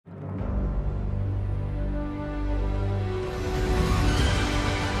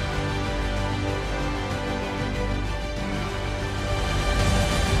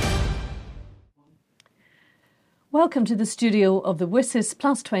Welcome to the studio of the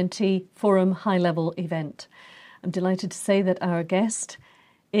WSIS+20 Forum High-Level Event. I'm delighted to say that our guest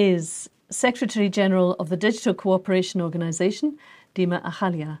is Secretary General of the Digital Cooperation Organization, Deemah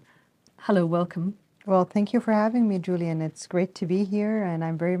AlYahya. Hello, welcome. Well, thank you for having me, Julian. It's great to be here, and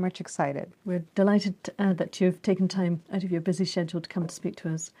I'm very much excited. We're delighted that you've taken time out of your busy schedule to come to speak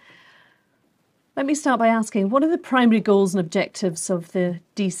to us. Let me start by asking, what are the primary goals and objectives of the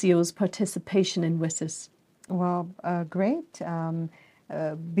DCO's participation in WSIS? Well, great.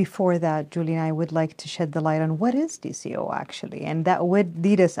 Before that, Julian, I would like to shed the light on what is DCO actually, and that would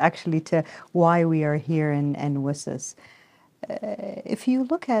lead us actually to why we are here in WSIS. If you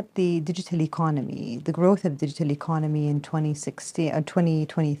look at the digital economy, the growth of digital economy in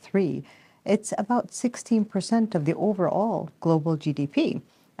 2023, it's about 16% of the overall global GDP,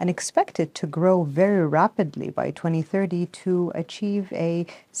 and expected to grow very rapidly by 2030 to achieve a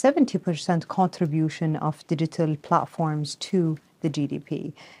 70% contribution of digital platforms to the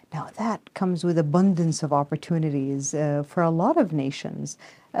GDP. Now that comes with abundance of opportunities for a lot of nations.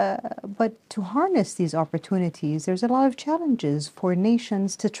 But to harness these opportunities, there's a lot of challenges for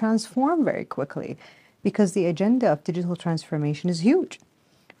nations to transform very quickly because the agenda of digital transformation is huge.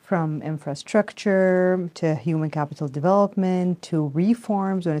 From infrastructure to human capital development to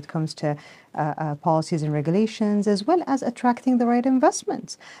reforms when it comes to policies and regulations, as well as attracting the right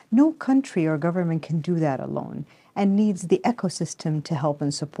investments. No country or government can do that alone and needs the ecosystem to help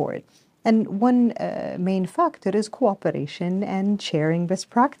and support. And one main factor is cooperation and sharing best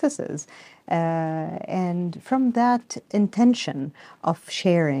practices. And from that intention of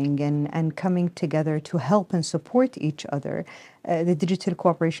sharing and coming together to help and support each other, the Digital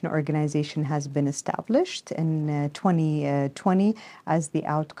Cooperation Organization has been established in 2020 as the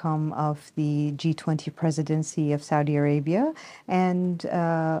outcome of the G20 presidency of Saudi Arabia. And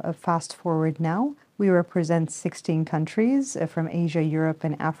fast forward now, we represent 16 countries from Asia, Europe,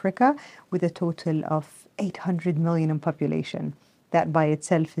 and Africa with a total of 800 million in population. That by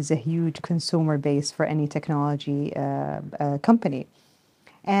itself is a huge consumer base for any technology company.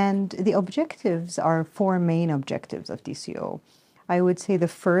 And the objectives are four main objectives of DCO. I would say the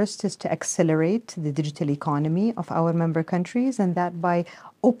first is to accelerate the digital economy of our member countries, and that by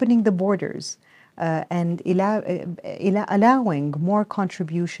opening the borders and allowing more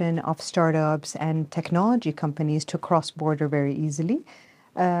contribution of startups and technology companies to cross-border very easily,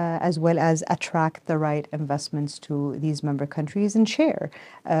 as well as attract the right investments to these member countries and share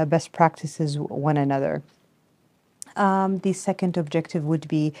best practices one another. The second objective would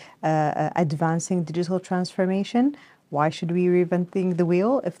be advancing digital transformation. Why should we reinvent the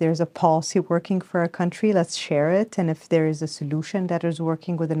wheel? If there's a policy working for a country, let's share it. And if there is a solution that is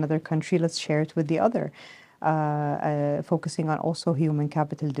working with another country, let's share it with the other, focusing on also human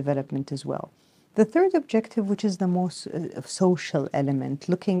capital development as well. The third objective, which is the most social element,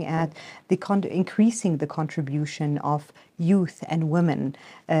 looking at increasing the contribution of youth and women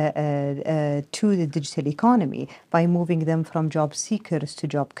to the digital economy by moving them from job seekers to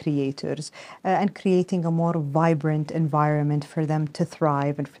job creators and creating a more vibrant environment for them to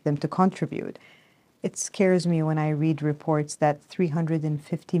thrive and for them to contribute. It scares me when I read reports that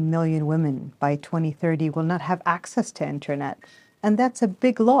 350 million women by 2030 will not have access to internet, and that's a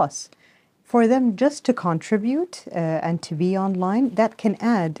big loss. For them just to contribute and to be online, that can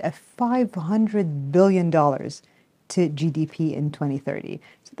add a $500 billion to GDP in 2030.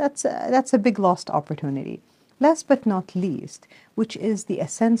 So that's a big lost opportunity. Last but not least, which is the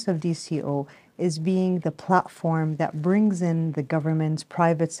essence of DCO, is being the platform that brings in the government,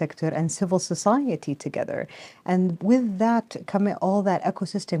 private sector, and civil society together. And with that, all that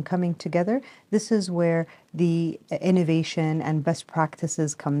ecosystem coming together, this is where the innovation and best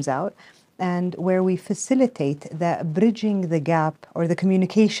practices comes out, and where we facilitate bridging the gap or the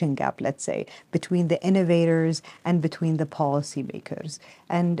communication gap, let's say, between the innovators and between the policymakers,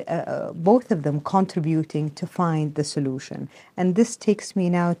 and both of them contributing to find the solution. And this takes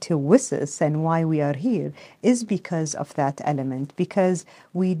me now to WSIS, and why we are here is because of that element, because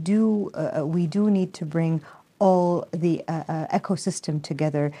we do need to bring all the ecosystem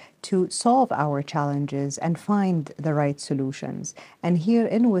together to solve our challenges and find the right solutions. And here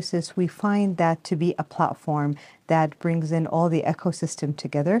in WSIS, we find that to be a platform that brings in all the ecosystem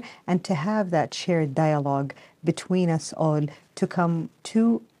together and to have that shared dialogue between us all to come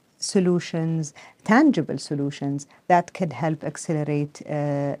to solutions, tangible solutions that could help accelerate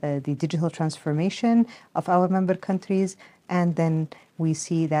the digital transformation of our member countries, and then we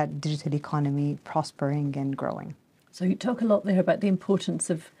see that digital economy prospering and growing. So you talk a lot there about the importance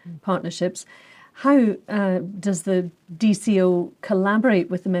of partnerships. How does the DCO collaborate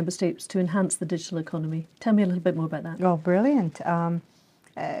with the member states to enhance the digital economy? Tell me a little bit more about that. Oh, brilliant.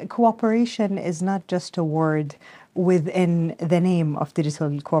 Cooperation is not just a word within the name of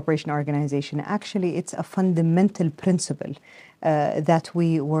Digital Cooperation Organization. Actually, it's a fundamental principle that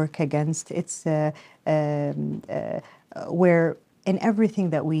we work against. It's where in everything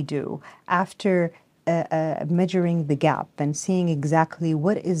that we do, after measuring the gap and seeing exactly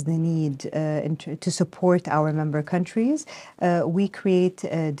what is the need to support our member countries, we create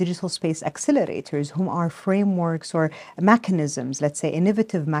digital space accelerators, whom are frameworks or mechanisms, let's say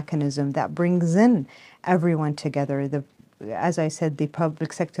innovative mechanism that brings in everyone together, as I said, the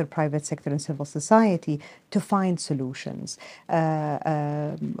public sector, private sector, and civil society to find solutions.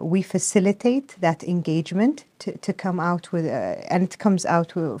 We facilitate that engagement to come out with, and it comes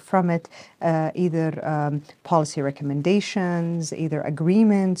out from it either policy recommendations, either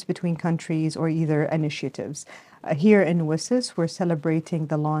agreements between countries, or either initiatives. Here in WSIS, we're celebrating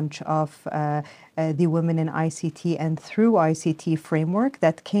the launch of the Women in ICT and Through ICT framework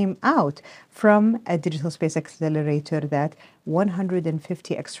that came out from a digital space accelerator that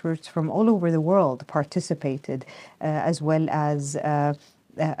 150 experts from all over the world participated, as well as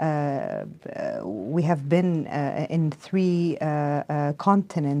we have been in 3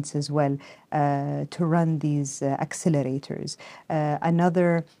 continents as well to run these accelerators.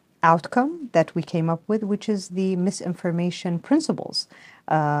 Another outcome that we came up with, which is the misinformation principles.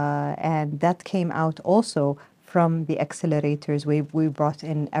 And that came out also from the accelerators. We brought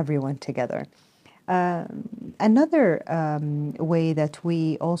in everyone together. Another way that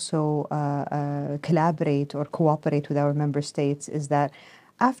we also collaborate or cooperate with our member states is that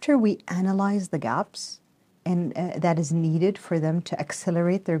after we analyze the gaps and that is needed for them to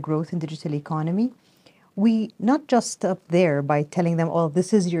accelerate their growth in digital economy, we not just stop there by telling them, oh,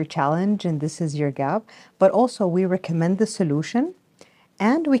 this is your challenge and this is your gap, but also we recommend the solution,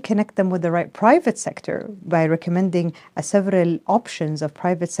 and we connect them with the right private sector by recommending several options of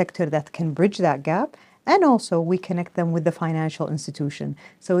private sector that can bridge that gap, and also we connect them with the financial institution.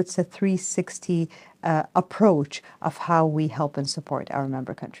 So it's a 360 approach of how we help and support our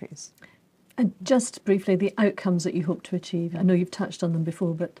member countries. And just briefly, the outcomes that you hope to achieve. I know you've touched on them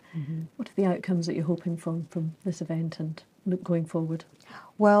before, but what are the outcomes that you're hoping from this event and going forward?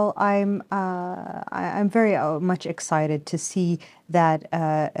 Well, I'm very much excited to see that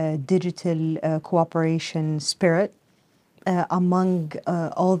digital cooperation spirit among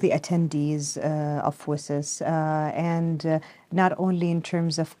all the attendees of WSIS, and not only in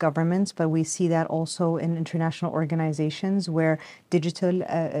terms of governments, but we see that also in international organizations where digital,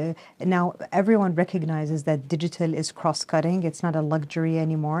 now everyone recognizes that digital is cross-cutting. It's not a luxury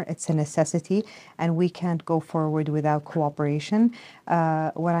anymore, it's a necessity, and we can't go forward without cooperation.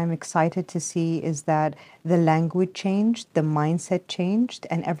 What I'm excited to see is that the language changed, the mindset changed,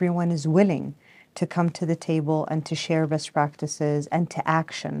 and everyone is willing to come to the table and to share best practices and to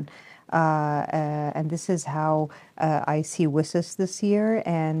action. And this is how I see WSIS this year,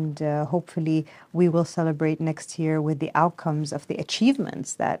 and hopefully we will celebrate next year with the outcomes of the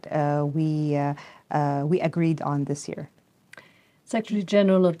achievements that we agreed on this year. Secretary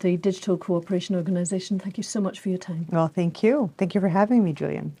General of the Digital Cooperation Organization, thank you so much for your time. Well, thank you. Thank you for having me,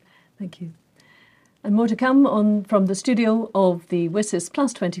 Julian. Thank you. And more to come from the studio of the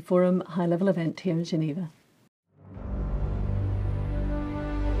WSIS+20 Forum High-Level Event here in Geneva.